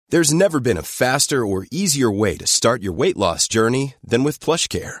There's never been a faster or easier way to start your weight loss journey than with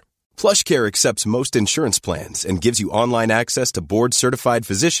PlushCare. PlushCare accepts most insurance plans and gives you online access to board-certified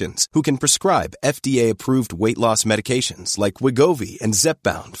physicians who can prescribe FDA-approved weight loss medications like Wegovy and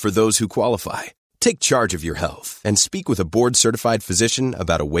Zepbound for those who qualify. Take charge of your health and speak with a board-certified physician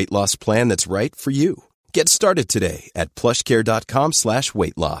about a weight loss plan that's right for you. Get started today at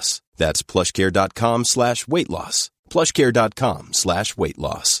plushcare.com/weight loss. That's plushcare.com/weight loss. plushcare.com/weight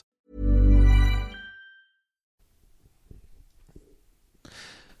loss.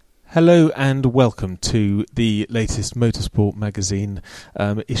 Hello and welcome to the latest Motorsport Magazine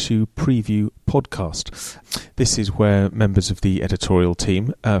issue preview podcast. This is where members of the editorial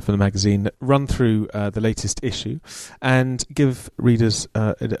team for the magazine run through the latest issue and give readers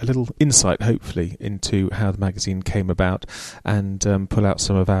a little insight, hopefully, into how the magazine came about and pull out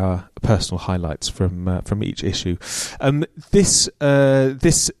some of our personal highlights from each issue. This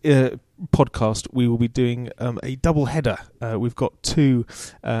podcast, we will be doing a double header. We've got two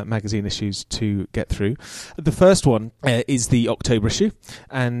magazine issues to get through. The first one is the October issue,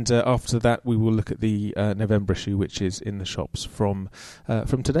 and after that we will look at the November issue, which is in the shops from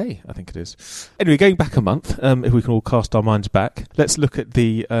today, I think it is. Anyway, going back a month, if we can all cast our minds back, let's look at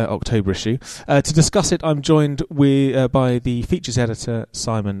the October issue. To discuss it, I'm joined by the features editor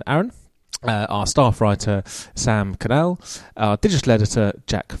Simon Aaron, our staff writer Sam Canal, our digital editor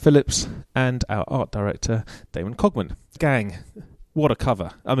Jack Phillips, and our art director Damon Cogman. Gang, what a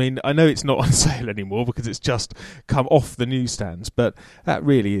cover. I mean, I know it's not on sale anymore because it's just come off the newsstands, but that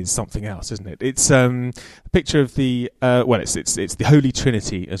really is something else, isn't it? It's a picture of the it's the Holy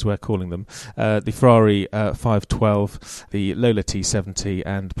Trinity, as we're calling them, the Ferrari 512, the Lola T70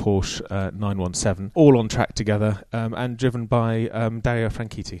 and Porsche 917, all on track together and driven by Dario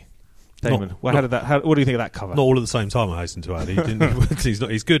Franchitti. Damon, what do you think of that cover? Not all at the same time, I hasten to add.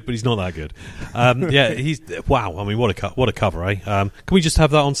 He's good, but he's not that good. Wow. I mean, what a cover, eh? Can we just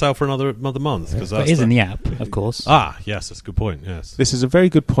have that on sale for another month? Because it is in the app, of course. Yes, that's a good point. Yes, this is a very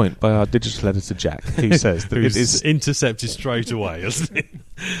good point by our digital editor Jack, who says that it is intercepted straight away, isn't it?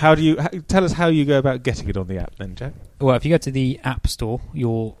 Tell us how you go about getting it on the app, then, Jack? Well, if you go to the App Store,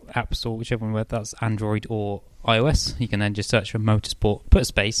 your App Store, whichever one, whether that's Android or iOS, you can then just search for Motorsport, put a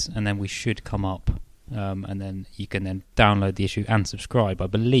space, and then we should come up, and then you can then download the issue and subscribe, I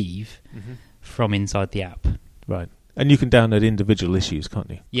believe, from inside the app. Right. And you can download individual issues,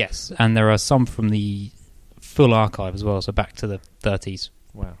 can't you? Yes, and there are some from the full archive as well, so back to the 30s.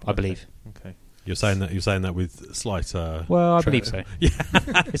 Wow. I believe. Okay. You're saying that with slight. Well, I believe so. Yeah,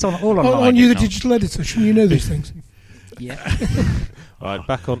 it's all online. Aren't you the digital editor? Shouldn't you know these things? Yeah. All right,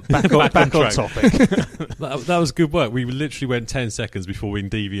 back on topic. That was good work. We literally went 10 seconds before we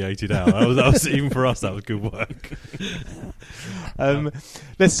deviated out. That was even for us. That was good work.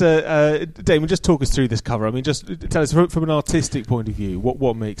 Let's, Damon, just talk us through this cover. I mean, just tell us from an artistic point of view,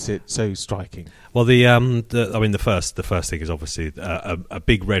 what makes it so striking. Well, the first thing is obviously a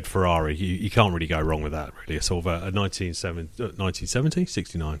big red Ferrari. You can't really go wrong with that. Really, it's sort of a 1970,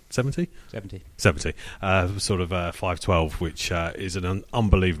 69, 70, sort of 512, which is an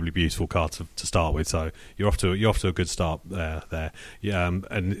unbelievably beautiful car to start with. So you're off to a good start there. Yeah,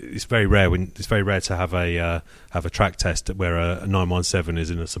 and it's very rare to have a track test where a 917 is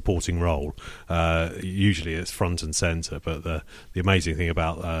in a supporting role. Usually it's front and centre, but the amazing thing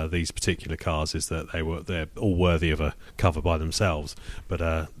about these particular cars is that they're all worthy of a cover by themselves.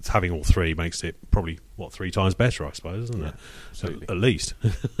 But having all three makes it probably 3 times better, I suppose, isn't it? Absolutely. At least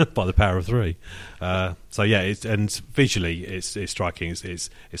by the power of 3. So yeah, and visually it's striking. It's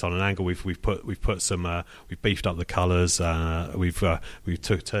on an angle. We've beefed up the colours. We've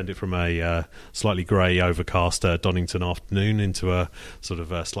turned it from a slightly grey, overcast Donington afternoon into a sort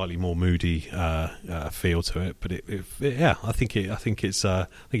of slightly more moody feel to it. But I think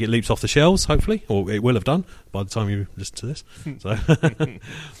it leaps off the shelves, hopefully, or it will have done by the time you listen to this. So.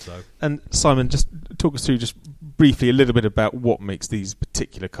 And Simon, just talk us through just briefly a little bit about what makes these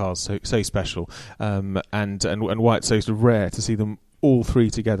particular cars so special, and why it's so sort of rare to see them all three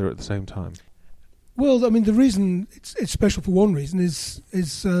together at the same time. Well, I mean, the reason it's special for one reason is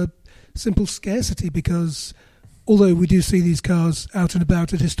simple scarcity, because although we do see these cars out and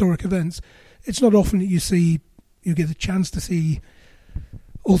about at historic events, it's not often that you get the chance to see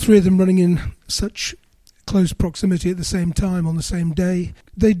all three of them running in such close proximity at the same time on the same day.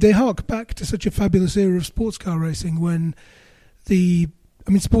 They hark back to such a fabulous era of sports car racing when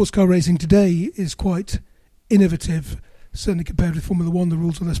sports car racing today is quite innovative, certainly compared with Formula One. The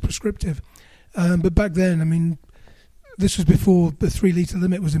rules are less prescriptive. But back then, I mean, this was before the 3-litre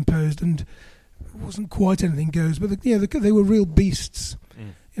limit was imposed, and it wasn't quite anything goes. But they were real beasts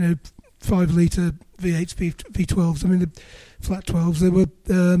 5 litre V8s, V12s. I mean, the flat 12s.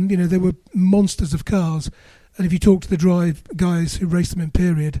 They were monsters of cars. And if you talk to the drive guys who race them in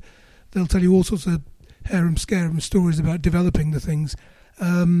period, they'll tell you all sorts of harum-scarum stories about developing the things.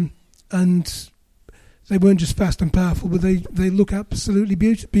 And they weren't just fast and powerful, but they look absolutely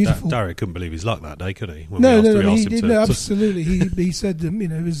beautiful. Dario couldn't believe his luck that day, could he? Absolutely. He said, it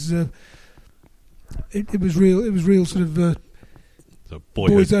was real. It was real sort of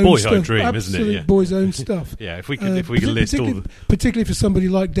boyhood dream, isn't it? Yeah. Boy's own stuff. Yeah, if we can list all, particularly for somebody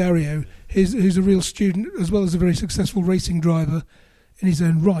like Dario, who's a real student as well as a very successful racing driver in his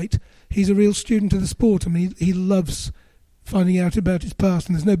own right. He's a real student of the sport. I mean, he loves finding out about his past,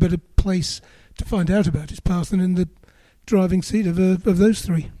 and there's no better place to find out about his past than in the driving seat of those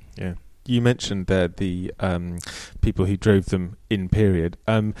three. Yeah. You mentioned there the people who drove them in period.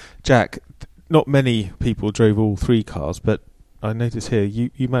 Jack, not many people drove all 3 cars, but I notice here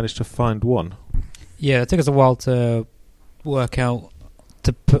you managed to find one. Yeah, it took us a while to work out,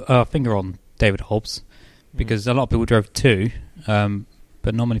 to put our finger on David Hobbs, because a lot of people drove 2,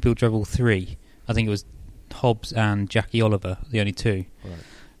 but not many people drove all 3. I think it was Hobbs and Jackie Oliver, the only 2. Right.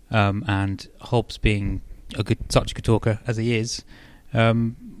 And Hobbs, being such a good talker as he is,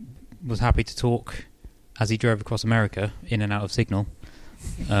 was happy to talk as he drove across America in and out of Signal.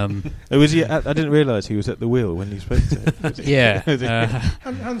 Was he? I didn't realise he was at the wheel when you spoke to him. Yeah,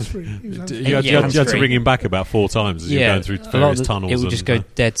 hands-free. You had to ring him back about 4 times as you were going through various tunnels. It would just go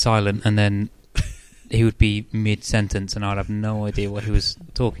dead silent, and then he would be mid-sentence, and I'd have no idea what he was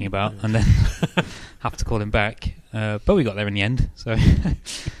talking about, and then have to call him back. But we got there in the end. So.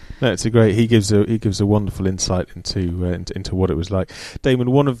 No, it's a great. He gives a wonderful insight into what it was like. Damon,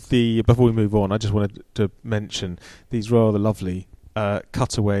 before we move on, I just wanted to mention these rather lovely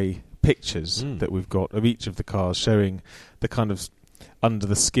cutaway pictures that we've got of each of the cars, showing the kind of under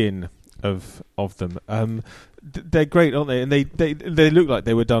the skin of them. They're great, aren't they? And they look like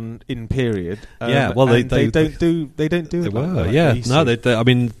they were done in period. Yeah, well, they don't do it. No, I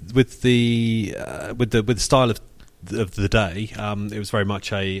mean, with the style of the day, it was very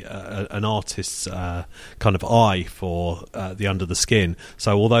much an artist's kind of eye for the under the skin.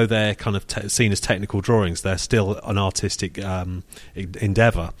 So although they're kind of seen as technical drawings, they're still an artistic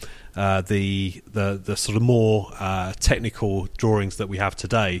endeavour. The sort of more technical drawings that we have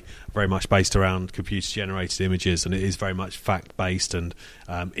today are very much based around computer generated images, and it is very much fact based and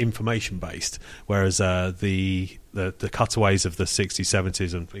information based, whereas the cutaways of the 60s,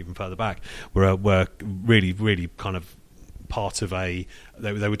 70s and even further back were really, really kind of part of they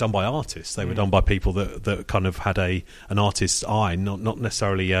were done by artists. They were done by people that kind of had an artist's eye, not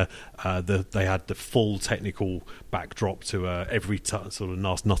necessarily they had the full technical backdrop to every sort of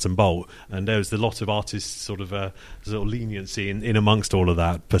nut and bolt. And there was a lot of artists sort of leniency in amongst all of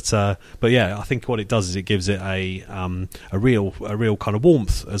that. But yeah, I think what it does is it gives it a real kind of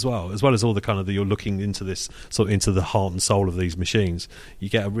warmth as well as all the kind of you're looking into this sort of into the heart and soul of these machines. You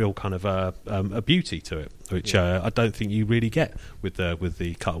get a real kind of a beauty to it, which I don't think you really get with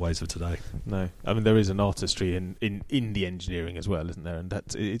the cutaways of today. No, I mean there is an artistry in the engineering as well, isn't there? And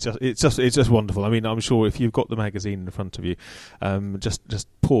that's it's just wonderful. I mean, I'm sure if you've got the magazine in front of you, just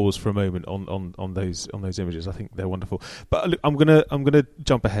pause for a moment on those images. I think they're wonderful. But look, I'm gonna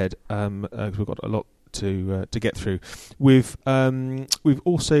jump ahead because we've got a lot to get through. We've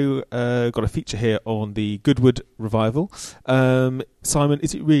also got a feature here on the Goodwood revival. Simon,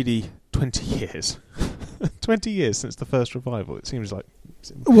 is it really 20 years? 20 years since the first revival. It seems like.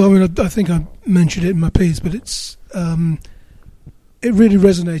 Well, I mean, I think I mentioned it in my piece, but it's it really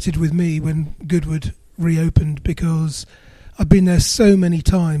resonated with me when Goodwood reopened, because I've been there so many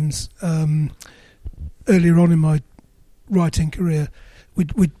times earlier on in my writing career.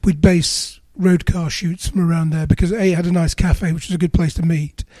 We'd base road car shoots from around there because A, it had a nice cafe, which was a good place to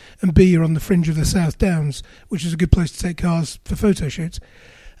meet, and B, you're on the fringe of the South Downs, which is a good place to take cars for photo shoots.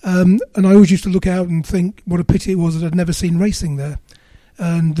 And I always used to look out and think what a pity it was that I'd never seen racing there.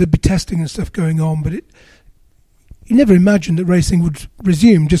 And there'd be testing and stuff going on, but you never imagined that racing would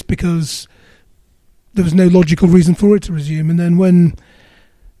resume just because there was no logical reason for it to resume. And then when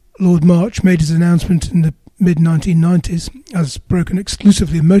Lord March made his announcement in the mid-1990s, as broken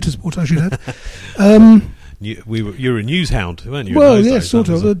exclusively in motorsport, I should have. You were a news hound, weren't you? Well, yes, sort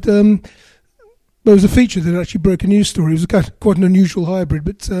of. There was a feature that actually broke a news story. It was quite an unusual hybrid,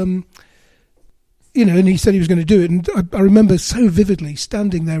 but and he said he was going to do it. And I remember so vividly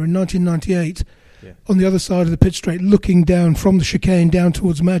standing there in 1998 on the other side of the pit straight, looking down from the chicane down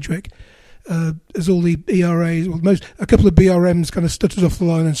towards Madwick, as all the ERAs, a couple of BRMs kind of stuttered off the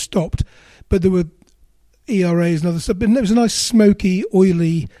line and stopped. But there were, ERAs and other stuff. But it was a nice smoky,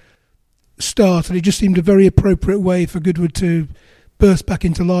 oily start, and it just seemed a very appropriate way for Goodwood to burst back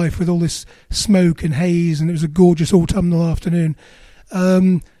into life with all this smoke and haze, and it was a gorgeous autumnal afternoon.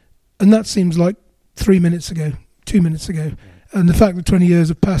 And that seems like 3 minutes ago, 2 minutes ago. And the fact that 20 years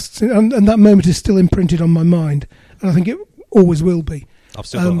have passed, and that moment is still imprinted on my mind, and I think it always will be. I've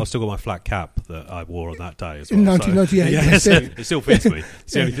still got my flat cap that I wore on that day as well. In 1998. So, it still fits me.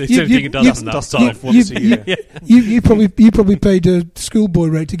 It's the only thing it does dust off once a year. You probably paid a schoolboy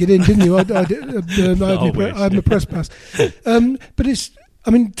rate to get in, didn't you? I had my press pass. But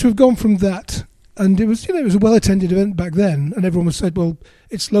to have gone from that, and it was a well attended event back then, and everyone was said, well,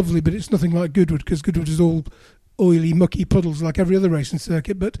 it's lovely, but it's nothing like Goodwood, because Goodwood is all oily, mucky puddles like every other racing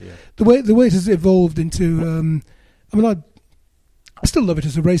circuit. But the way it has evolved into, I still love it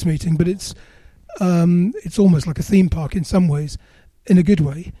as a race meeting, but it's almost like a theme park in some ways, in a good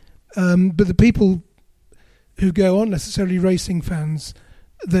way. But the people who go aren't necessarily racing fans.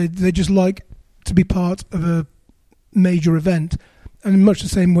 They just like to be part of a major event, and in much the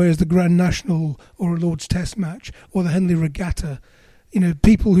same way as the Grand National or a Lord's Test match or the Henley Regatta.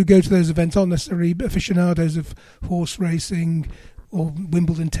 People who go to those events aren't necessarily aficionados of horse racing or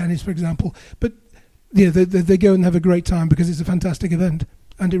Wimbledon tennis, for example, but they go and have a great time because it's a fantastic event,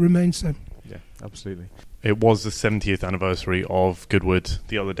 and it remains so. Yeah, absolutely. It was the 70th anniversary of Goodwood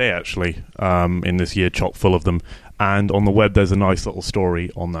the other day, actually, in this year, chock full of them. And on the web, there's a nice little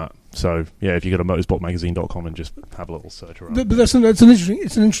story on that. So, yeah, if you go to motorsportmagazine.com and just have a little search around. But that's an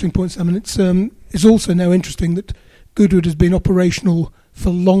interesting point, Sam. And it's also now interesting that Goodwood has been operational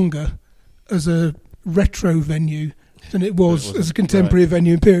for longer as a retro venue than it was as a contemporary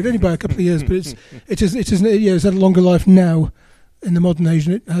venue in period, only by a couple of years. But it's had a longer life now in the modern age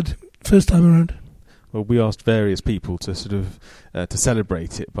than it had first time around. Well, we asked various people to sort of to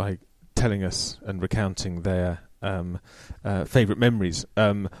celebrate it by telling us and recounting their favourite memories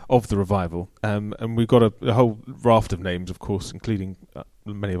of the revival, and we've got a whole raft of names, of course, including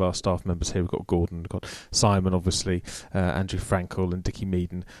many of our staff members here. We've got Gordon, we've got Simon, obviously, Andrew Frankel and Dickie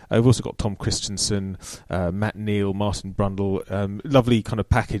Meaden. We've also got Tom Christensen, Matt Neal, Martin Brundle. Lovely kind of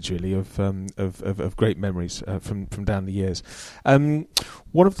package, really, of great memories from down the years. One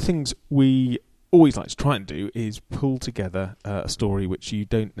of the things we always like to try and do is pull together a story which you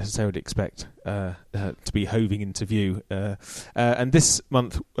don't necessarily expect to be hoving into view. And this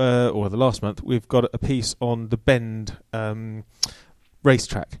month, or the last month, we've got a piece on the Bend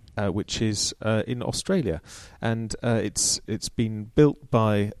racetrack, which is in Australia, and it's been built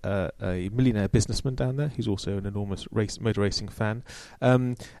by a millionaire businessman down there who's also an enormous motor racing fan,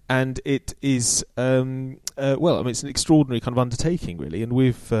 and it is it's an extraordinary kind of undertaking, really, and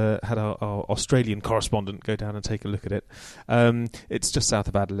we've had our Australian correspondent go down and take a look at it. It's just south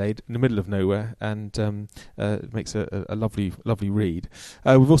of Adelaide, in the middle of nowhere, and it makes a lovely read.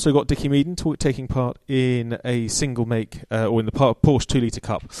 We've also got Dickie Meaden taking part in a single make, or in the Porsche 2-litre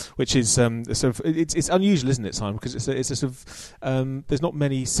Cup, which is it's unusual, isn't it, Simon? Because it's a sort of there's not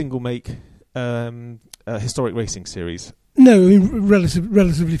many single make historic racing series. No, I mean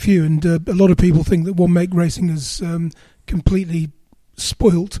relatively few, and a lot of people think that one make racing has completely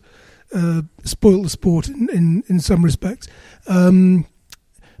spoilt the sport in some respects. But I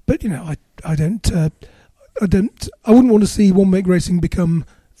wouldn't want to see one make racing become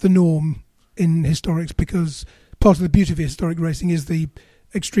the norm in historics, because part of the beauty of historic racing is the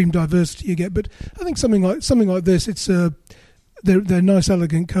extreme diversity you get. But I think something like this, it's they're nice,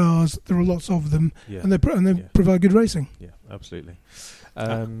 elegant cars. There are lots of them, and they provide good racing. Yeah, absolutely.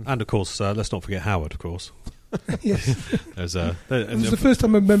 And of course, let's not forget Howard, of course. Yes, it was the first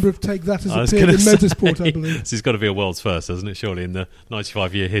time a member of Take That has appeared in motorsport, I believe. This has got to be a world's first, hasn't it? Surely, in the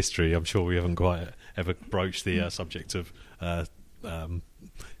 95-year history, I'm sure we haven't quite ever broached the subject of.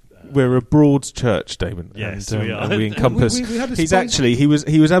 We're a broad church, Damon. Yes, and, we are. And we encompass. We had he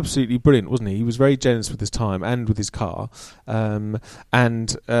was absolutely brilliant, wasn't he? He was very generous with his time and with his car. And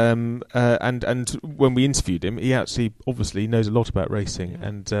when we interviewed him, he actually obviously knows a lot about racing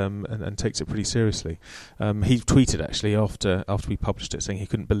and takes it pretty seriously. He tweeted actually after we published it, saying he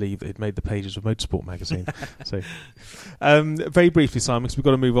couldn't believe that he'd made the pages of Motorsport magazine. So, very briefly, Simon, because we've got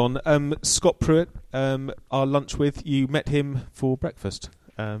to move on. Scott Pruitt, our lunch with, you met him for breakfast.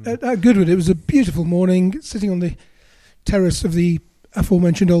 At Goodwood, it was a beautiful morning, sitting on the terrace of the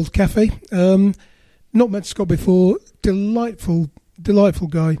aforementioned old cafe. Not met Scott before. Delightful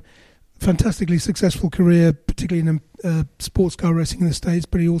guy. Fantastically successful career, particularly in sports car racing in the States,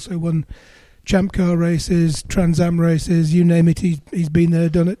 but he also won Champ Car races, Trans Am races, you name it. He's been there,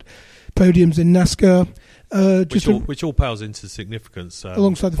 done it. Podiums in NASCAR. Which all pales into significance.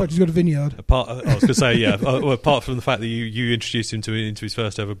 Alongside the fact he's got a vineyard. I was going to say, yeah. Apart from the fact that you introduced him into his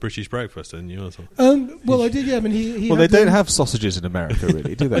first ever British breakfast, and you. Well, I did. Yeah, I mean, he. Well, they don't have sausages in America,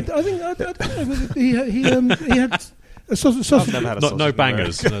 really, do they? I think I don't know. He had a sausage. I've never had a sausage no in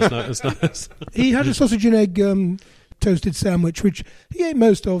bangers. He had a sausage and egg toasted sandwich, which he ate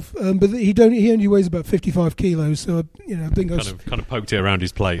most of, but he only weighs about 55 kilos. So I think kind of poked it around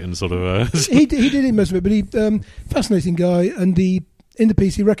his plate and sort of. he did eat most of it, but he fascinating guy. And in the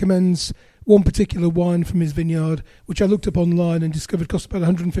piece he recommends one particular wine from his vineyard, which I looked up online and discovered costs about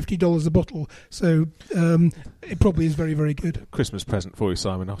 $150 a bottle. So it probably is very, very good. Christmas present for you,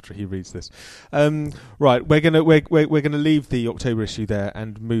 Simon, after he reads this. Right, we're gonna leave the October issue there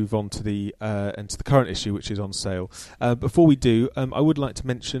and move on to the current issue, which is on sale. Before we do, I would like to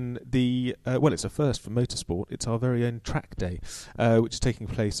mention it's a first for motorsport. It's our very own track day, which is taking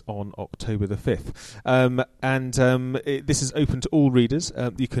place on October the 5th. This is open to all readers.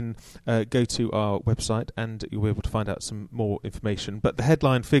 You can go to our website and you'll be able to find out some more information. But the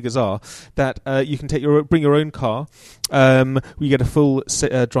headline figures are that you can bring your own car. We get a full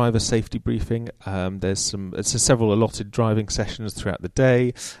driver safety briefing. There's several allotted driving sessions throughout the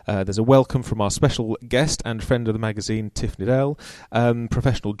day. There's a welcome from our special guest and friend of the magazine, Tiff Nidell.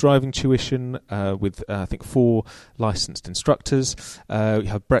 Professional driving tuition with I think 4 licensed instructors. We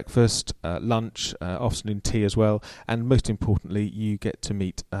have breakfast, lunch, afternoon tea as well, and most importantly, you get to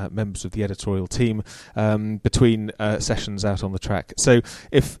meet members of the editorial team between sessions out on the track. So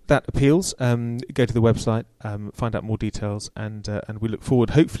if that appeals, go to the website, find out more details, and we look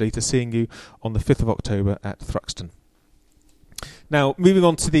forward hopefully to seeing you on the 5th of October at Thruxton. Now, moving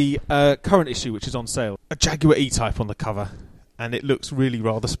on to the current issue, which is on sale. A Jaguar E-Type on the cover. And it looks really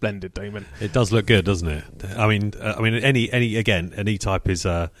rather splendid, Damon. It does look good, doesn't it? I mean, an E-Type is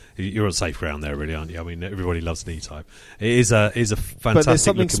you're on safe ground there, really, aren't you? I mean, everybody loves an E-Type. It is a fantastic. But there's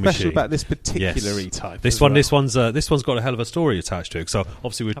something special machine about this particular E-Type. This one's got a hell of a story attached to it. So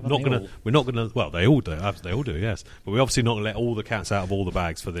obviously we're not gonna. Well, they all do, yes. But we're obviously not gonna let all the cats out of all the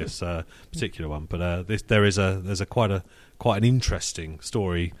bags for this particular one. But there's quite an interesting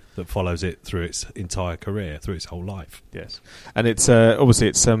story that follows it through its entire career, through its whole life. Yes, and it's obviously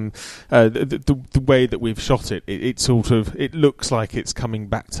it's the way that we've shot it. It looks like it's coming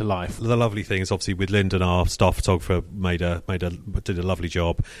back to life. The lovely thing is obviously with Lyndon, our staff photographer, did a lovely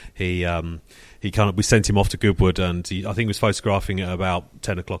job. We sent him off to Goodwood, and I think he was photographing at about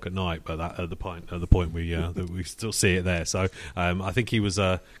 10 o'clock at night. But at the point we still see it there. So I think he was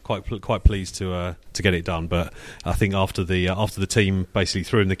quite pleased to get it done. But I think after the team basically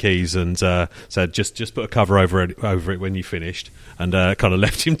threw him the keys and said just put a cover over it when you finished, and kind of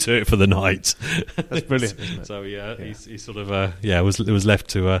left him to it for the night. That's brilliant. Isn't it? So he sort of was left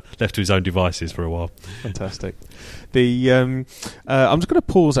to his own devices for a while. Fantastic. I'm just going to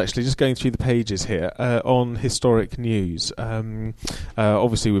pause actually, just going through the pages here on historic news.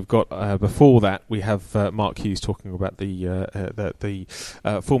 Obviously, we've got before that we have Mark Hughes talking about the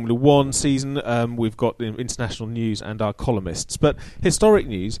Formula One season. We've got the international news and our columnists, but historic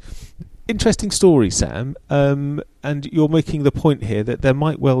news. Interesting story, Sam. And you're making the point here that there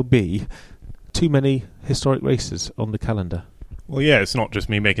might well be too many historic races on the calendar. Well, yeah, it's not just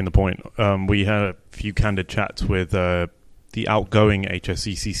me making the point. We had a few candid chats with the outgoing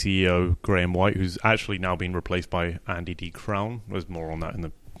HSCC CEO, Graham White, who's actually now been replaced by Andy D. Crown. There's more on that in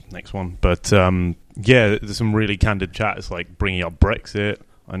the next one. But, there's some really candid chats, like bringing up Brexit.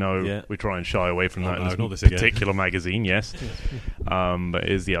 I know we try and shy away from that in this particular magazine, yes. But it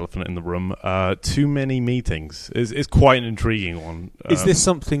is the elephant in the room. Too many meetings is quite an intriguing one. Is this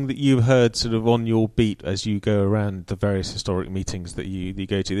something that you've heard sort of on your beat as you go around the various historic meetings that you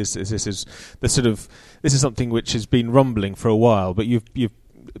go to? This is something which has been rumbling for a while, but you've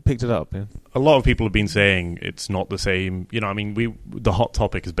picked it up. Yeah? A lot of people have been saying it's not the same. The hot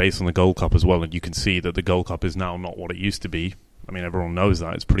topic is based on the Gold Cup as well, and you can see that the Gold Cup is now not what it used to be. I mean, everyone knows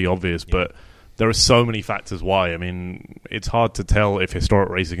that. It's pretty obvious, but there are so many factors why. I mean, it's hard to tell if historic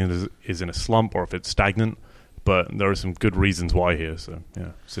racing is in a slump or if it's stagnant, but there are some good reasons why here. So,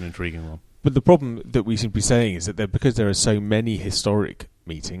 it's an intriguing one. But the problem that we seem to be saying is that because there are so many historic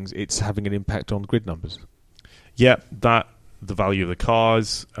meetings, it's having an impact on grid numbers. Yeah, the value of the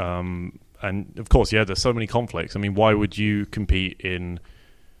cars, and of course, there's so many conflicts. I mean, why would you compete in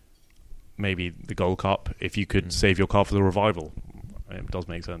maybe the Gold Cup if you could save your car for the revival? It does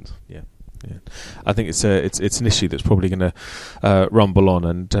make sense. Yeah. Yeah. I think it's an issue that's probably going to rumble on,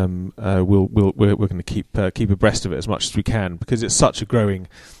 and we're going to keep abreast of it as much as we can, because it's such a growing.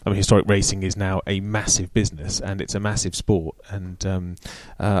 I mean, historic racing is now a massive business, and it's a massive sport, and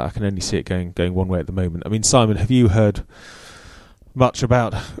I can only see it going one way at the moment. I mean, Simon, have you heard much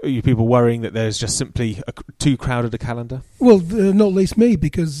about you people worrying that there's just simply too crowded a calendar? Well, not least me,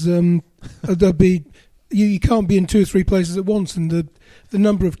 because there'll be you can't be in 2 or 3 places at once, and the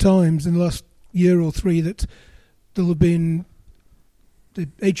number of times in the last year or 3 that there'll have been the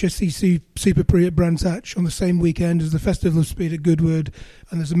HSCC Super Prix at Brands Hatch on the same weekend as the Festival of Speed at Goodwood,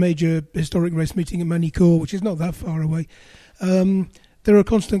 and there's a major historic race meeting at Manicourt, which is not that far away. There are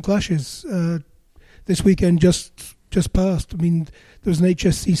constant clashes. This weekend just passed. I mean, there was an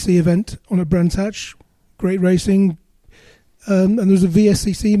HSCC event on at Brands Hatch, great racing, and there was a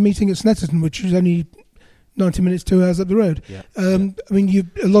VSCC meeting at Snetterton, which is only 90 minutes, 2 hours up the road. Yeah. I mean,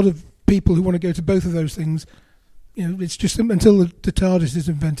 a lot of people who want to go to both of those things, it's just until the TARDIS is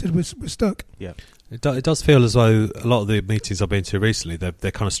invented, we're stuck. Yeah. It does feel as though a lot of the meetings I've been to recently,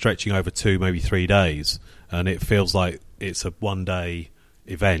 they're kind of stretching over 2, maybe 3 days, and it feels like it's a one-day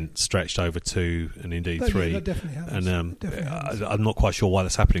event stretched over 2 and indeed 3. That definitely happens. And I'm not quite sure why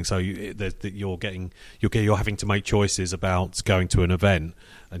that's happening. So you're having to make choices about going to an event,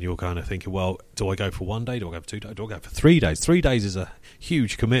 and you're kind of thinking, well, do I go for 1 day? Do I go for 2 days? Do I go for 3 days? 3 days is a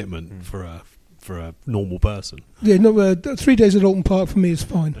huge commitment for a normal person. Yeah, no, 3 days at Alton Park for me is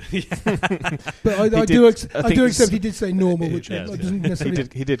fine. But I do accept he did say normal, which doesn't necessarily.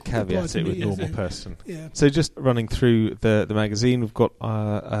 He did caveat it with normal person. Yeah. So just running through the magazine, we've got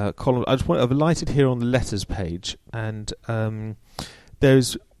a column. I've highlighted here on the letters page, and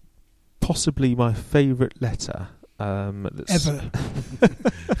there's possibly my favourite letter. Ever.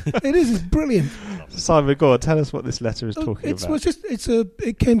 It's brilliant. Simon, go on, tell us what this letter is talking about.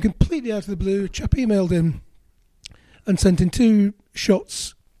 It came completely out of the blue. A chap emailed in and sent in 2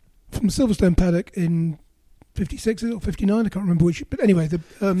 shots from Silverstone paddock in 56 or 59, I can't remember which, but anyway,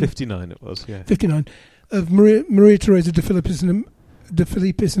 59 it was, yeah. 59 of Maria Teresa de Filippis in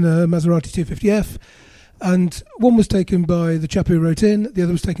a Maserati 250F, and one was taken by the chap who wrote in, the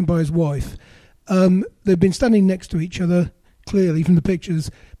other was taken by his wife. They'd been standing next to each other, clearly from the pictures,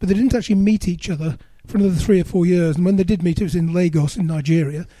 but they didn't actually meet each other for another 3 or 4 years. And when they did meet, it was in Lagos, in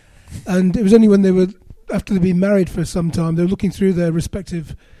Nigeria. And it was only when after they'd been married for some time, they were looking through their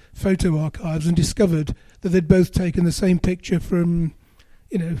respective photo archives and discovered that they'd both taken the same picture from,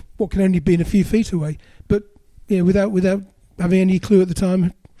 what can only have been a few feet away. But, without having any clue at the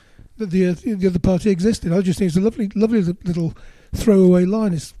time that the other party existed. I just think it's a lovely little throwaway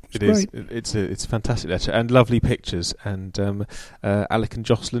line. It's great. It's a fantastic letter and lovely pictures. And Alec and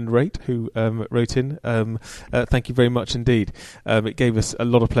Jocelyn Raitt, who wrote in, thank you very much indeed. It gave us a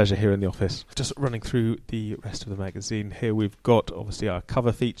lot of pleasure here in the office. Just running through the rest of the magazine here, we've got obviously our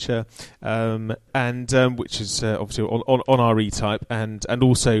cover feature, and which is obviously on our E-Type, and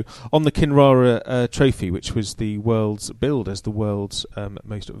also on the Kinrara Trophy, which was billed as the world's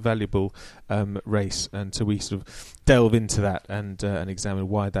most valuable race, and so we sort of delve into that and examine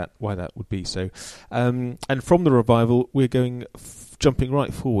why that would be so. And from the revival, we're going jumping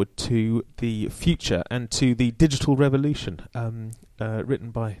right forward to the future and to the digital revolution,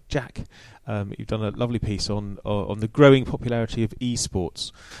 written by Jack. You've done a lovely piece on the growing popularity of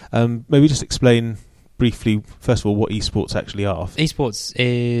esports. Maybe just explain briefly, first of all, what esports actually are. Esports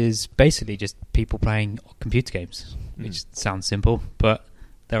is basically just people playing computer games, which sounds simple, but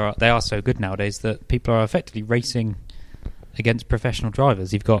they are so good nowadays that people are effectively racing against professional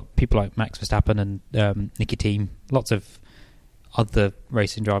drivers. You've got people like Max Verstappen and Nicky Thiem. Lots of other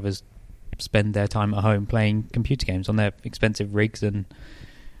racing drivers spend their time at home playing computer games on their expensive rigs and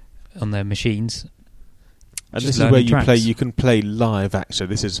on their machines. And this is where you can play live action.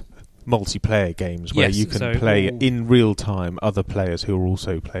 This is multiplayer games where you can play in real time other players who are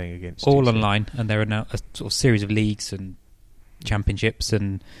also playing against you. All online, and there are now a sort of series of leagues and championships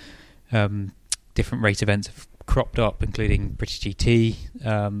and different race events have cropped up, including British GT.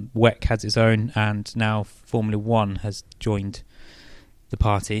 WEC has its own, and now Formula 1 has joined the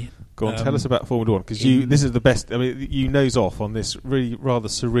party. Go on, tell us about Formula 1, because this is the best. I mean, you nose off on this really rather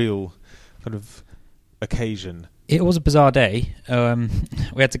surreal kind of occasion. It was a bizarre day.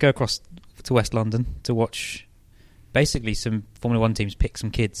 We had to go across to West London to watch basically some Formula 1 teams pick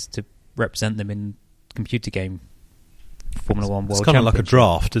some kids to represent them in computer game Formula 1 World Championship. It's kind of like a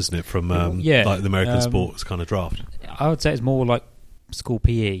draft, isn't it, from like the American sports kind of draft? I would say it's more like school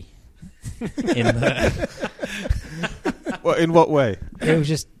PE. Well, in what way? It was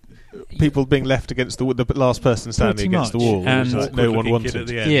just people being left against the last person standing against the wall, and which no one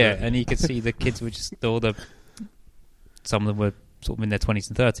wanted. And you could see the kids were just some of them were sort of in their 20s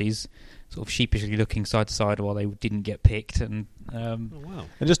and 30s, sort of sheepishly looking side to side while they didn't get picked. And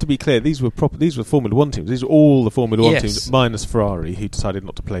And just to be clear, these were Formula One teams. These were all the Formula One teams minus Ferrari, who decided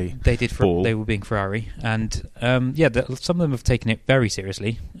not to play. They did. They were being Ferrari, and some of them have taken it very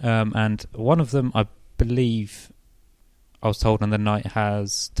seriously. And one of them, I believe, I was told on the night,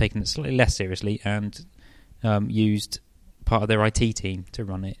 has taken it slightly less seriously and used part of their IT team to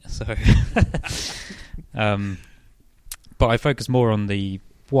run it. So, but I focus more on the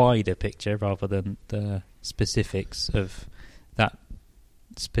wider picture rather than the specifics of that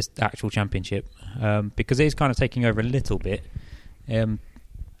actual championship, because it is kind of taking over a little bit. And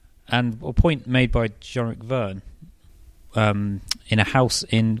a point made by Jean-Luc Verne in a house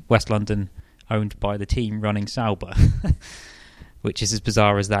in West London owned by the team running Sauber, which is as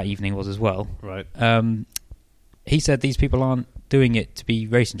bizarre as that evening was as well. Right. He said these people aren't doing it to be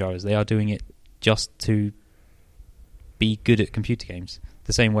racing drivers; they are doing it just to be good at computer games.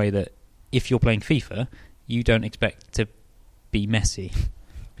 The same way that if you're playing FIFA, you don't expect to be Messi,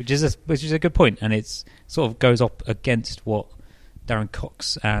 which is a good point, and it's sort of goes up against what Darren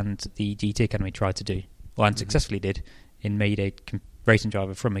Cox and the GT Academy tried to do, or unsuccessfully did, in made a racing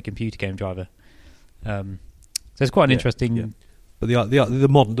driver from a computer game driver. So it's quite an interesting. Yeah. But the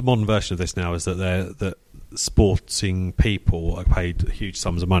modern version of this now is that sporting people are paid huge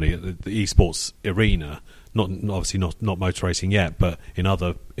sums of money at the esports arena. Obviously not motor racing yet, but in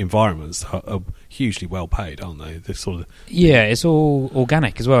other environments are hugely well paid, aren't they? This sort of it's all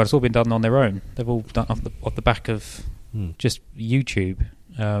organic as well. It's all been done on their own. They've all done off the back of just YouTube,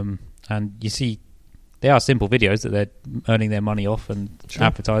 and you see they are simple videos that they're earning their money off, and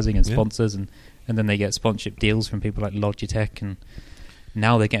advertising and sponsors, and then they get sponsorship deals from people like Logitech, and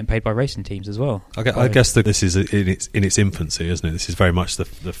now they're getting paid by racing teams as well. I guess that this is in its infancy, isn't it? This is very much the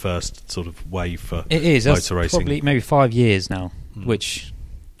first sort of wave for motor racing. Probably maybe 5 years now, which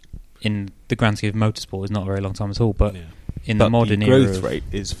in the grand scheme of motorsport is not a very long time at all. But in the modern era, the growth rate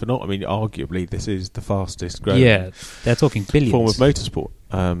is phenomenal. I mean, arguably, this is the fastest growing. Yeah, they're talking billions. Form of motorsport.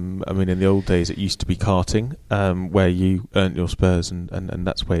 I mean, in the old days, it used to be karting, where you earned your spurs, and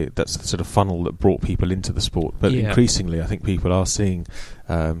that's the sort of funnel that brought people into the sport. But increasingly, I think people are seeing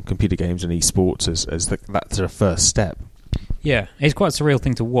computer games and esports as that's their first step. Yeah, it's quite a surreal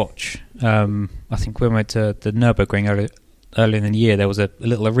thing to watch. I think when we went to the Nürburgring earlier in the year, there was a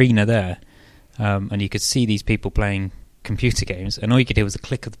little arena there, and you could see these people playing computer games, and all you could hear was the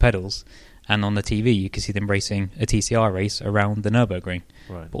click of the pedals. And on the TV, you could see them racing a TCR race around the Nürburgring.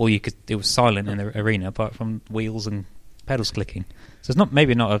 Right. But it was silent in the arena, apart from wheels and pedals clicking. So it's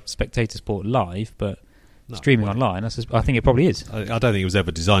maybe not a spectator sport live, but streaming online, I think it probably is. I don't think it was ever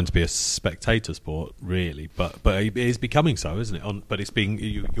designed to be a spectator sport, really, but it is becoming so, isn't it? But it's being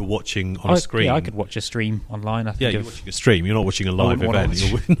you're watching on a screen. Yeah, I could watch a stream online. I think you're watching a stream. You're not watching a live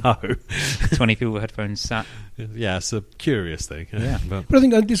event. No, 20 people with headphones sat. Yeah, it's a curious thing. Yeah, but I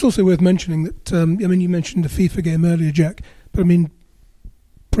think it's also worth mentioning that. I mean, you mentioned the FIFA game earlier, Jack. But I mean,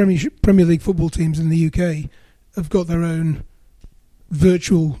 Premier League football teams in the UK have got their own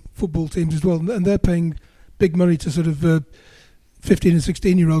virtual football teams as well, and they're paying big money to sort of 15 and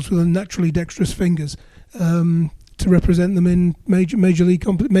 16-year-olds with unnaturally dexterous fingers to represent them in major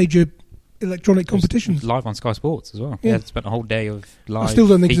electronic competitions. Live on Sky Sports as well. Yeah, spent a whole day of live. I still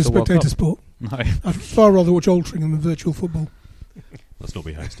don't think FIFA it's a spectator sport. No, I'd far rather watch Altrincham than virtual football. Let's not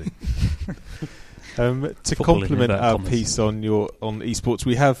be hasty. To complement our piece on esports,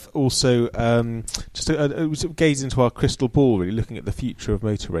 we have also just gaze into our crystal ball, really looking at the future of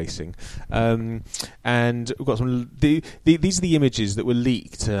motor racing, and we've got some. These are the images that were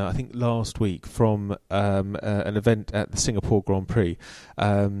leaked, I think, last week from an event at the Singapore Grand Prix.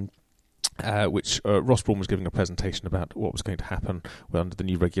 Which Ross Brawn was giving a presentation about what was going to happen under the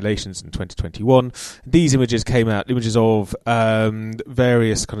new regulations in 2021. These images came out, images of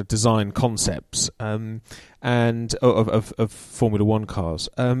various kind of design concepts and of Formula One cars,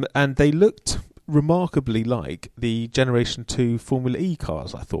 and they looked remarkably like the Generation 2 Formula E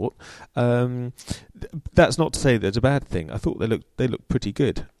cars, I thought. That's not to say that it's a bad thing. I thought they looked pretty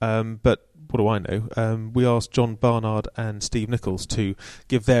good, but what do I know? We asked John Barnard and Steve Nichols to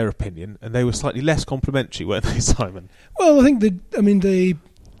give their opinion, and they were slightly less complimentary, weren't they, Simon? Well, I think they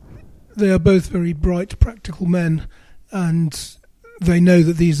are both very bright, practical men, and they know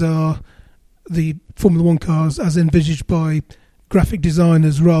that these are the Formula One cars as envisaged by graphic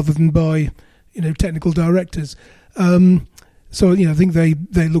designers rather than by technical directors. So I think they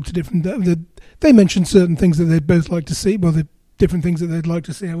looked at different. They mentioned certain things that they'd both like to see. Well, the different things that they'd like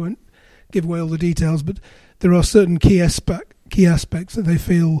to see. I won't give away all the details, but there are certain key aspects that they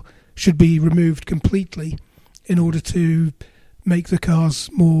feel should be removed completely in order to make the cars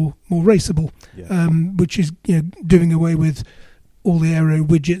more raceable, which is doing away with all the aero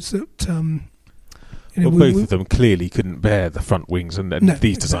widgets that. Both of them clearly couldn't bear the front wings, and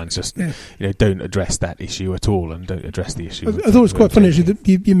these designs just don't address that issue at all, and don't address the issue. I thought it was quite funny actually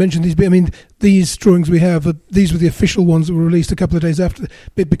that you mentioned these. I mean, these drawings we have, these were the official ones that were released a couple of days after,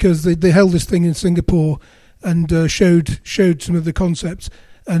 because they held this thing in Singapore and showed some of the concepts,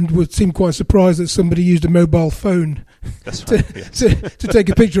 and seemed quite surprised that somebody used a mobile phone to take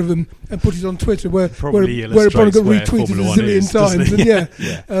a picture of them and put it on Twitter, where it probably got retweeted a zillion times.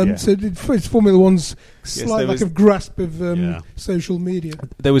 So it's Formula One's slight lack of grasp of social media.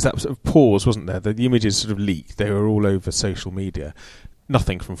 There was that sort of pause, wasn't there? The images sort of leaked. They were all over social media.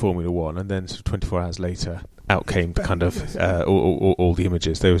 Nothing from Formula One, and then sort of 24 hours later, out came kind of all the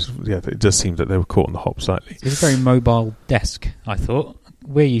images. It does seem that they were caught on the hop slightly. It's a very mobile desk, I thought.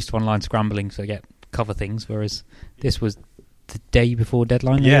 We're used to online scrambling to cover things, whereas this was the day before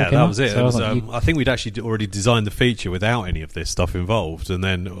deadline. Yeah, that was it. So I think we'd actually already designed the feature without any of this stuff involved, and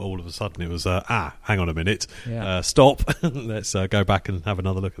then all of a sudden it was, hang on a minute, stop, let's go back and have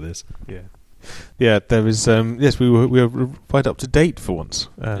another look at this. Yeah, there is. Yes, we were right up to date for once.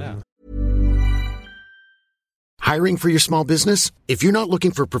 Hiring for your small business? If you're not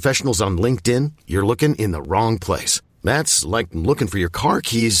looking for professionals on LinkedIn, you're looking in the wrong place. That's like looking for your car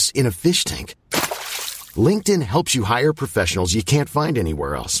keys in a fish tank. LinkedIn helps you hire professionals you can't find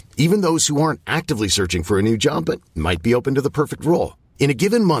anywhere else, even those who aren't actively searching for a new job but might be open to the perfect role. In a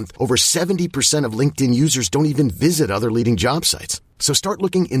given month, over 70% of LinkedIn users don't even visit other leading job sites. So start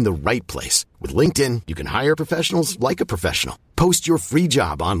looking in the right place. With LinkedIn, you can hire professionals like a professional. Post your free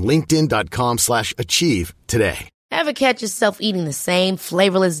job on linkedin.com/achieve today. Ever catch yourself eating the same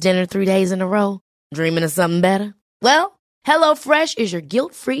flavorless dinner 3 days in a row? Dreaming of something better? Well, HelloFresh is your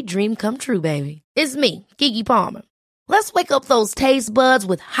guilt-free dream come true, baby. It's me, Keke Palmer. Let's wake up those taste buds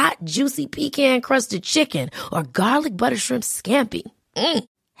with hot, juicy pecan-crusted chicken or garlic butter shrimp scampi.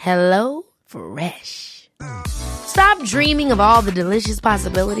 Hello Fresh. Stop dreaming of all the delicious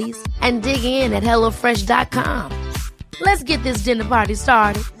possibilities and dig in at HelloFresh.com. Let's get this dinner party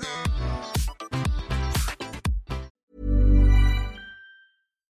started.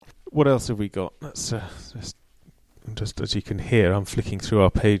 What else have we got? Let's just as you can hear, I'm flicking through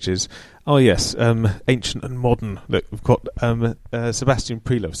our pages. Oh yes, ancient and modern. Look, we've got Sebastian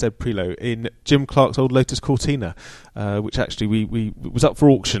Prelo, Seb Prelo, in Jim Clark's old Lotus Cortina, which actually we was up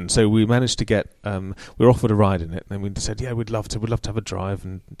for auction. So we managed to get. We were offered a ride in it, and we said, "Yeah, we'd love to have a drive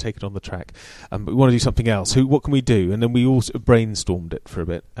and take it on the track." But we want to do something else. What can we do? And then we also brainstormed it for a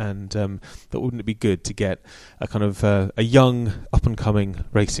bit, and thought, wouldn't it be good to get a kind of a young, up and coming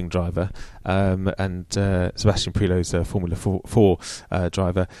racing driver, and Sebastian Prelo's a Formula 4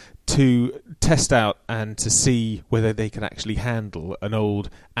 driver, to test out and to see whether they can actually handle an old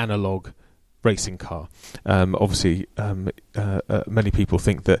analog racing car. Obviously, many people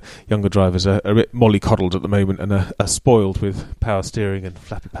think that younger drivers are a bit mollycoddled at the moment and are spoiled with power steering and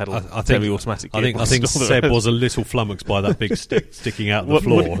flappy pedal, semi-automatic. I think Seb was a little flummoxed by that big stick sticking out the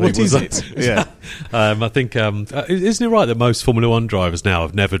floor. What is it? Yeah, I think isn't it right that most Formula One drivers now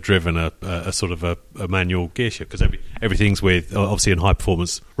have never driven a sort of a manual gear shift, because everything's with obviously in high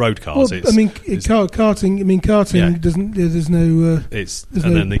performance road cars. Well, karting doesn't. There's no.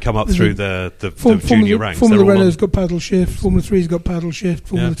 Then they come up through the junior ranks. Formula Renault's got paddle shift. Formula 3's got paddle shift.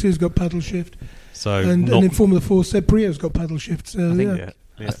 Formula 2's got paddle shift. So and in Formula 4, Seb Prio's got paddle shift. So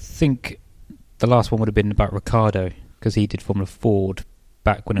I think the last one would have been about Ricciardo, because he did Formula Ford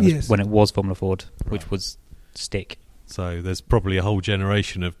back when it was Formula Ford, which was stick. So there's probably a whole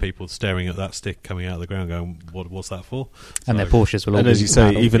generation of people staring at that stick coming out of the ground, going, "What's that for?" And their Porsches will all. And as you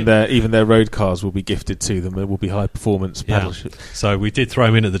say, even their road cars will be gifted to them. It will be high performance paddle shift. So we did throw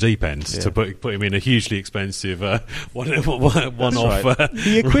him in at the deep end to put him in a hugely expensive one-off. Right.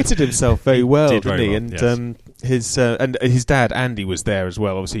 He acquitted himself very well, didn't he? And his dad Andy was there as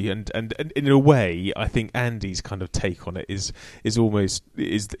well, obviously. And in a way, I think Andy's kind of take on it is almost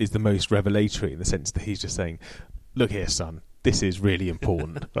the most revelatory, in the sense that he's just saying, "Look here, son, this is really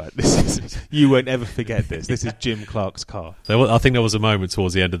important. Right? You won't ever forget this. This is Jim Clark's car." I think there was a moment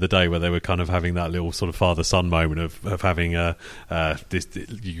towards the end of the day where they were kind of having that little sort of father-son moment of having this.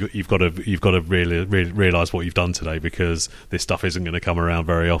 You've got to really realise what you've done today, because this stuff isn't going to come around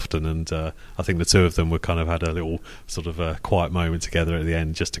very often. And I think the two of them were kind of had a little sort of quiet moment together at the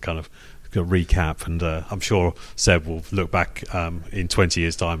end, just to kind of recap, and I'm sure Seb will look back in 20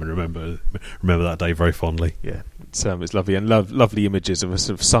 years' time and remember that day very fondly. Yeah, it's lovely, and lovely images of a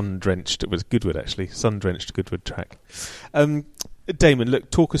sort of sun-drenched. It was Goodwood, actually, sun-drenched Goodwood track. Damon,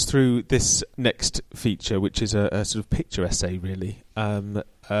 look, talk us through this next feature, which is a sort of picture essay, really,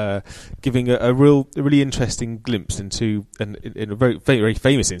 giving a really interesting glimpse into in a very, very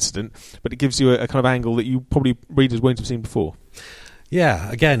famous incident, but it gives you a kind of angle that you probably readers won't have seen before.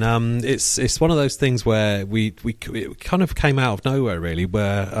 Yeah, again, it's one of those things where it kind of came out of nowhere, really.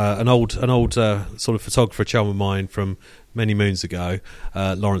 Where an old sort of photographer chum of mine from many moons ago,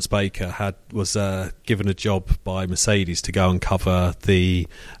 Lawrence Baker, was given a job by Mercedes to go and cover the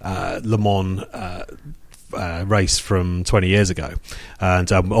Le Mans race from 20 years ago,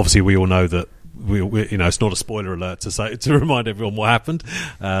 and obviously we all know that. It's not a spoiler alert to remind everyone what happened.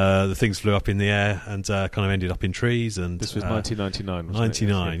 The things flew up in the air and kind of ended up in trees. And this was 1999.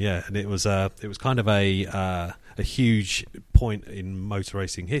 99, yeah, and it was kind of a huge point in motor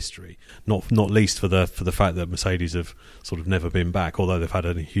racing history. Not least for the fact that Mercedes have sort of never been back, although they've had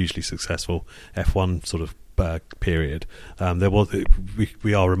a hugely successful F1 sort of period.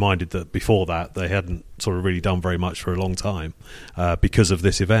 We are reminded that before that they hadn't sort of really done very much for a long time because of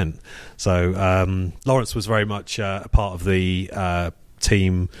this event. So Lawrence was very much a part of the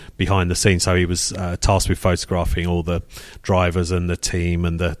team behind the scenes, so he was tasked with photographing all the drivers and the team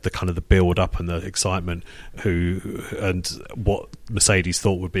and the kind of the build up and the excitement and what Mercedes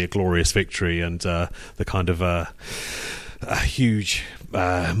thought would be a glorious victory, and the kind of a huge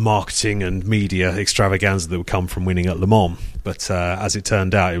marketing and media extravaganza that would come from winning at Le Mans. But as it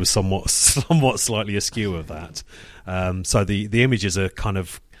turned out, it was somewhat slightly askew of that. So the images are kind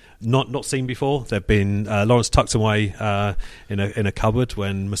of not seen before. They've been Lawrence tucked away in a cupboard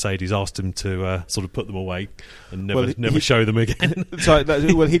when Mercedes asked him to sort of put them away and never show them again. Sorry,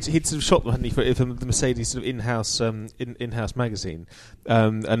 he'd sort of shot them, hadn't he, for the Mercedes sort of in-house magazine,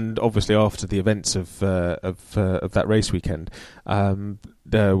 and obviously after the events of that race weekend, where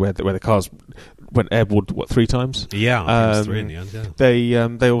the cars went airborne 3 times. Yeah, I think it was 3 in the end. Yeah.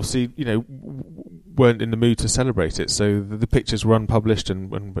 They obviously weren't in the mood to celebrate it, so the pictures were unpublished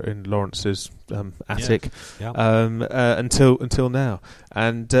and in Lawrence's attic until now.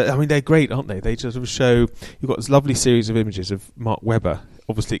 And I mean, they're great, aren't they? They just sort of show, you've got this lovely series of images of Mark Webber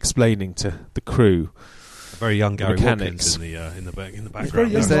obviously explaining to the crew. Very young Gary mechanics Watkins in the background. Very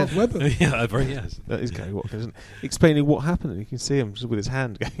young Mark Webber. Yeah, yes. That is Gary Watkins, isn't it? Explaining what happened. You can see him just with his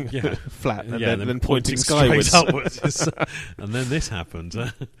hand going flat and then pointing skyward upwards. And then this happened.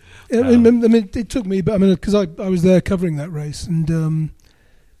 I mean, it took me, but because I was there covering that race, and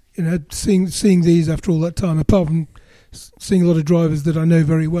seeing these after all that time, apart from seeing a lot of drivers that I know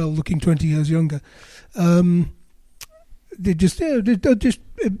very well, looking 20 years younger, they're just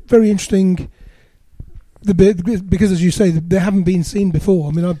very interesting. Because, as you say, they haven't been seen before.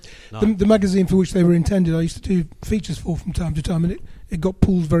 I mean, the magazine for which they were intended, I used to do features for from time to time, and it got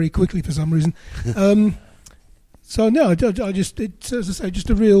pulled very quickly for some reason. So no, I just, it's, as I say, just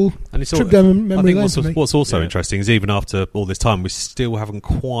a real trip down memory lane for me. What's also interesting is even after all this time, we still haven't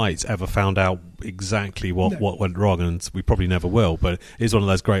quite ever found out exactly what went wrong, and we probably never will. But it is one of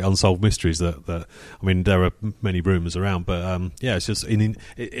those great unsolved mysteries that I mean, there are many rumours around, but it's just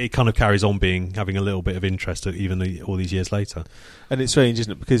it kind of carries on having a little bit of interest even all these years later. And it's strange,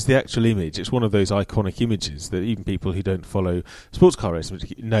 isn't it? Because the actual image, it's one of those iconic images that even people who don't follow sports car racing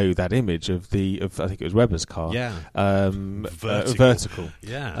know that image of I think it was Webber's car. Yeah. Vertical.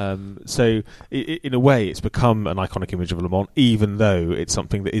 Yeah. So in a way, it's become an iconic image of Le Mans, even though it's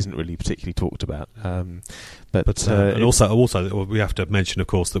something that isn't really particularly talked about. And also we have to mention, of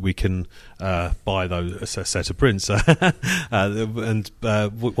course, that we can buy a set of prints. And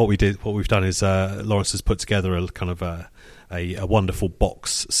what we've done is Lawrence has put together a kind of a wonderful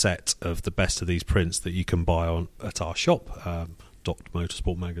box set of the best of these prints that you can buy at our shop.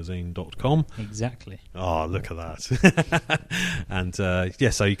 .motorsportmagazine.com. Exactly. Oh, look at that. And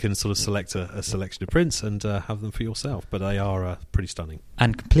so you can sort of select a selection of prints and have them for yourself, but they are pretty stunning.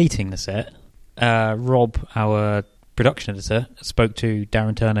 And completing the set, Rob, our production editor, spoke to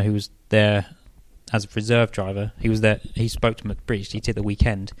Darren Turner, who was there as a reserve driver. He was there. He spoke to him at British GT at the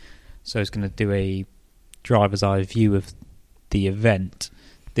weekend, so he's going to do a driver's eye view of the event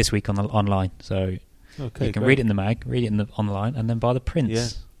this week online. So you can read it in the mag, read it online, and then buy the prints. Yeah.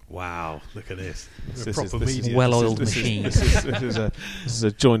 Wow, look at this. This is well-oiled machine. This is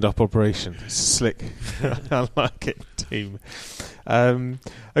a joined-up operation. It's slick. I like it, team.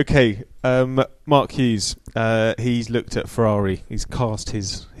 Okay, Mark Hughes. He's looked at Ferrari. He's cast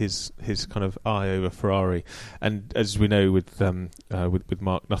his kind of eye over Ferrari, and as we know with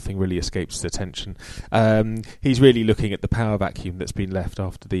Mark, nothing really escapes his attention. He's really looking at the power vacuum that's been left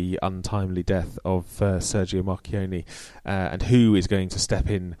after the untimely death of Sergio Marchionne, and who is going to step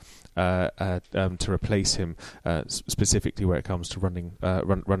in to replace him, specifically where it comes to running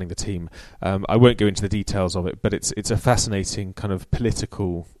the team. I won't go into the details of it, but it's a fascinating kind of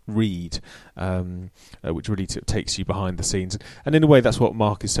political read, which really takes you behind the scenes, and in a way that's what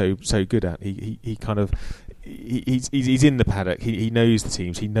Mark is so good at. He kind of he's in the paddock. He knows the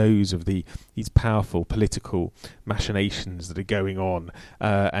teams. He knows of these powerful political machinations that are going on,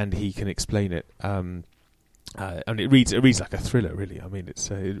 and he can explain it. And it reads like a thriller, really. I mean, it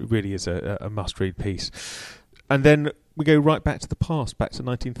really is a must-read piece. And then we go right back to the past, back to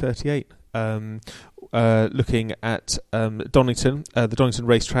 1938, looking at Donington, the Donington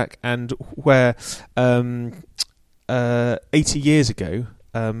racetrack, and where 80 years ago,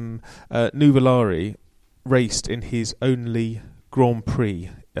 Nuvolari raced in his only Grand Prix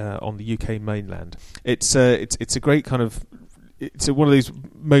on the UK mainland. It's a great kind of. It's one of those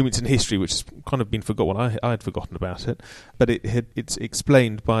moments in history which has kind of been forgotten. I had forgotten about it, but it's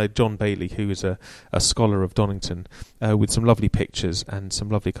explained by John Bailey, who is a scholar of Donington, with some lovely pictures and some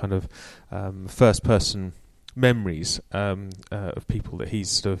lovely kind of first-person memories of people that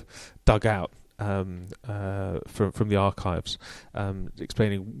he's sort of dug out from the archives,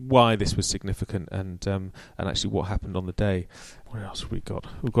 explaining why this was significant and actually what happened on the day. What else have we got?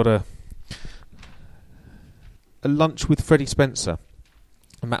 We've got a lunch with Freddie Spencer.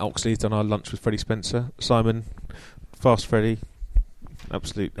 Matt Oxley has done our lunch with Freddie Spencer. Simon, Fast Freddie,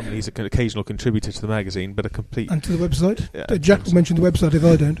 absolute. I mean, he's an occasional contributor to the magazine, but a complete and to the website. Yeah, Jack will mention the website if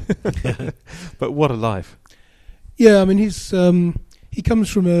I don't. But what a life! Yeah, I mean, he comes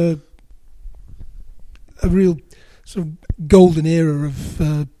from a real sort of golden era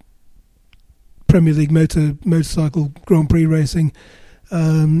of Premier League motorcycle Grand Prix racing,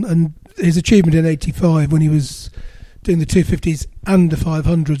 and his achievement in '85 when he was doing the 250s and the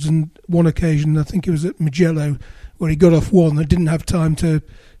 500s, and one occasion, I think it was at Mugello, where he got off one and didn't have time to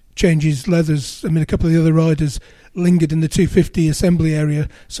change his leathers. I mean, a couple of the other riders lingered in the 250 assembly area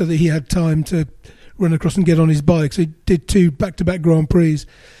so that he had time to run across and get on his bike. So he did 2 back-to-back Grand Prix.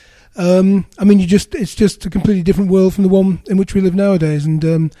 I mean, it's just a completely different world from the one in which we live nowadays.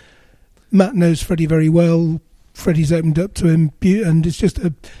 And Matt knows Freddie very well. Freddie's opened up to him, and it's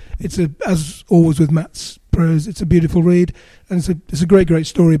as always with Matt's prose, it's a beautiful read, and it's a great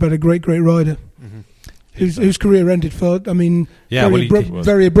story about a great rider. Mm-hmm. Whose career ended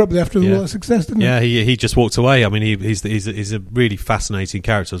very abruptly after all that success, didn't it? Yeah, he just walked away. I mean, he's a really fascinating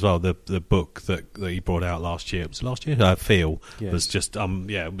character as well. The book that he brought out last year, Feel, yes. Was just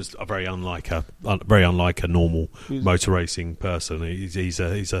it was very unlike a normal motor racing person. He's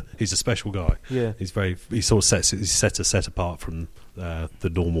a special guy. Yeah, he's set apart from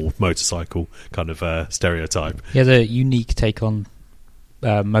the normal motorcycle kind of stereotype. He has a unique take on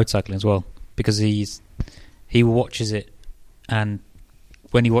motorcycling as well, because he watches it, and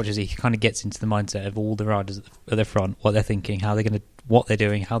when he watches it, he kind of gets into the mindset of all the riders at the front, what they're thinking, what they're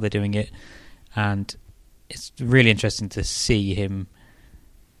doing, how they're doing it, and it's really interesting to see him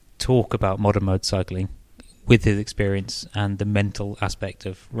talk about modern motorcycling with his experience and the mental aspect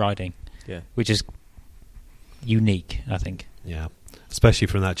of riding, which is unique, I think. Yeah, especially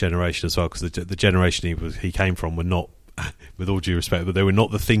from that generation as well, because the generation he came from were not, with all due respect, but they were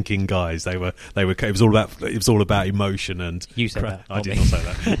not the thinking guys. They were. It was all about emotion and. You said that. I did not say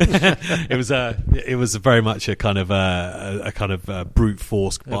that. It was very much a kind of brute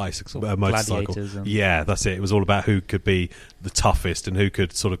force bicycle motorcycle. Yeah, that's it. It was all about who could be the toughest and who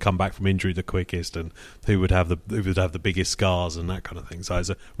could sort of come back from injury the quickest, and who would have the biggest scars and that kind of thing. So it's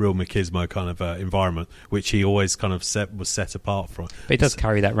a real machismo kind of environment, which he always kind of was set apart from. But he does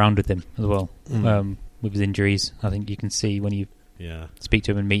carry that round with him as well. With his injuries, I think you can see when you speak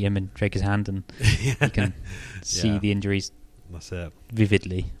to him and meet him and shake his hand, and you can see the injuries. That's it.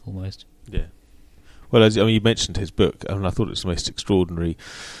 Vividly, almost. Yeah. Well, you mentioned his book, and I thought it was the most extraordinary.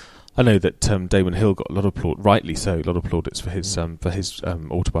 I know that Damon Hill got a lot of rightly so, a lot of plaudits for his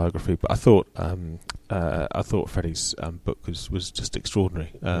autobiography. But I thought Freddie's book was just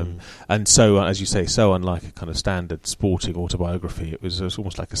extraordinary, and so as you say, so unlike a kind of standard sporting autobiography. It was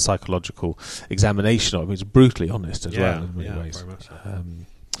almost like a psychological examination of it. It was brutally honest as well in many ways. Very much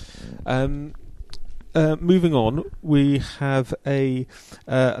so. Moving on, we have a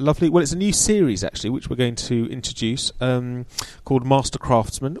lovely. Well, it's a new series actually, which we're going to introduce, called Master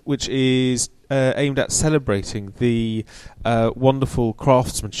Craftsman, which is aimed at celebrating the wonderful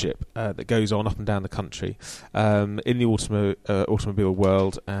craftsmanship that goes on up and down the country in the automobile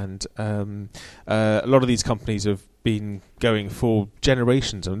world, and a lot of these companies have been going for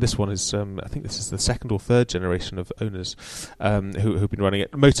generations, and this one is I think this is the second or third generation of owners who've been running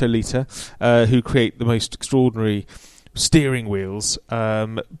it. Motolita, who create the most extraordinary steering wheels,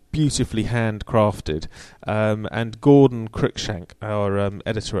 beautifully handcrafted, and Gordon Cruikshank, our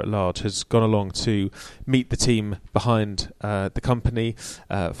editor at large, has gone along to meet the team behind the company,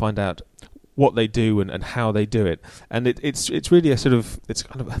 find out what they do and how they do it, and it's really a sort of, it's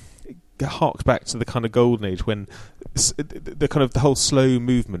kind of it harks back to the kind of golden age when the kind of the whole slow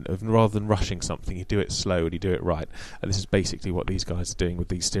movement of, rather than rushing something, you do it slow and you do it right. And this is basically what these guys are doing with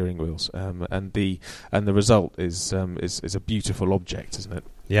these steering wheels. And the result is a beautiful object, isn't it?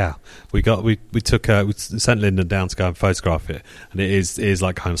 Yeah, we sent Lyndon down to go and photograph it, and it is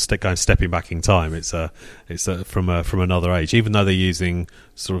like kind of stepping back in time. It's from another age, even though they're using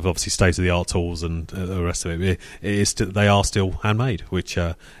sort of obviously state of the art tools and the rest of it. They are still handmade, which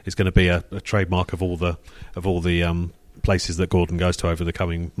is going to be a trademark of all the places that Gordon goes to over the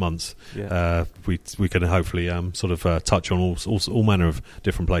coming months. Yeah. We can hopefully sort of touch on all manner of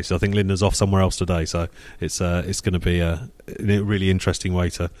different places. I think Lyndon's off somewhere else today, so it's going to be a really interesting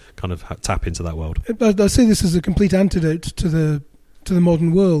way to kind of tap into that world. I see this as a complete antidote to the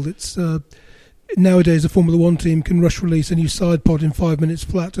modern world. It's nowadays a Formula One team can rush release a new side pod in 5 minutes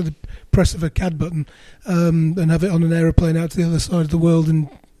flat to the press of a CAD button, and have it on an aeroplane out to the other side of the world, and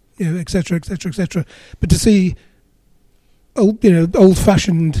et cetera, et cetera, et cetera. But to see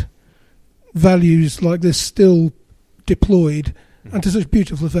old-fashioned values like this still deployed, and to such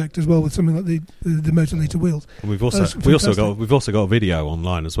beautiful effect as well, with something like the Motolita wheels. And we've also got a video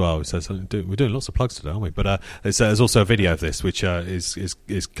online as well. So we're doing lots of plugs today, aren't we? But there's also a video of this, which is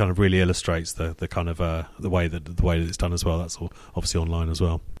kind of really illustrates the kind of the way that it's done as well. That's all obviously online as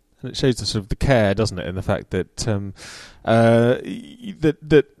well. And it shows the sort of the care, doesn't it, in the fact that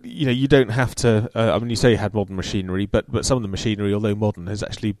you don't have to. I mean, you say you had modern machinery, but some of the machinery, although modern, it's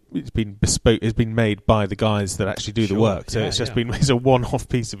been bespoke, it's been made by the guys that actually do the work. So it's a one-off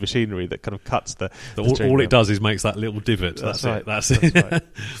piece of machinery that kind of cuts the all it does is makes that little divot. That's right. That's it. Right.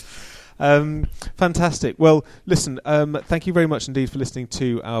 Fantastic. Well, listen, thank you very much indeed for listening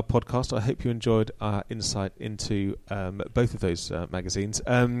to our podcast. I hope you enjoyed our insight into both of those magazines.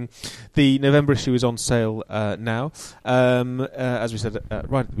 The November issue is on sale now. As we said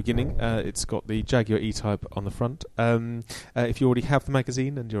right at the beginning, it's got the Jaguar E-Type on the front. If you already have the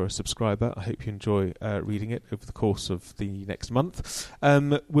magazine and you're a subscriber, I hope you enjoy reading it over the course of the next month.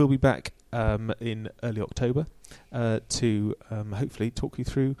 We'll be back in early October to hopefully talk you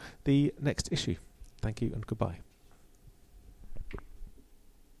through the next issue. Thank you and goodbye.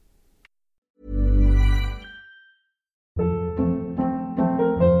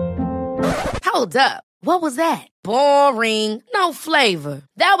 Hold up. What was that? Boring. No flavor.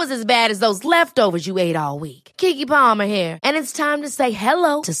 That was as bad as those leftovers you ate all week. Keke Palmer here, and it's time to say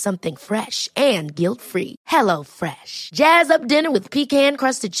hello to something fresh and guilt-free. Hello Fresh. Jazz up dinner with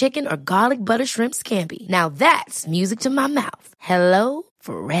pecan-crusted chicken or garlic butter shrimp scampi. Now that's music to my mouth. Hello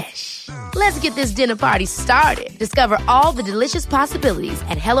Fresh. Let's get this dinner party started. Discover all the delicious possibilities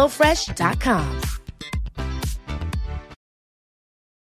at HelloFresh.com.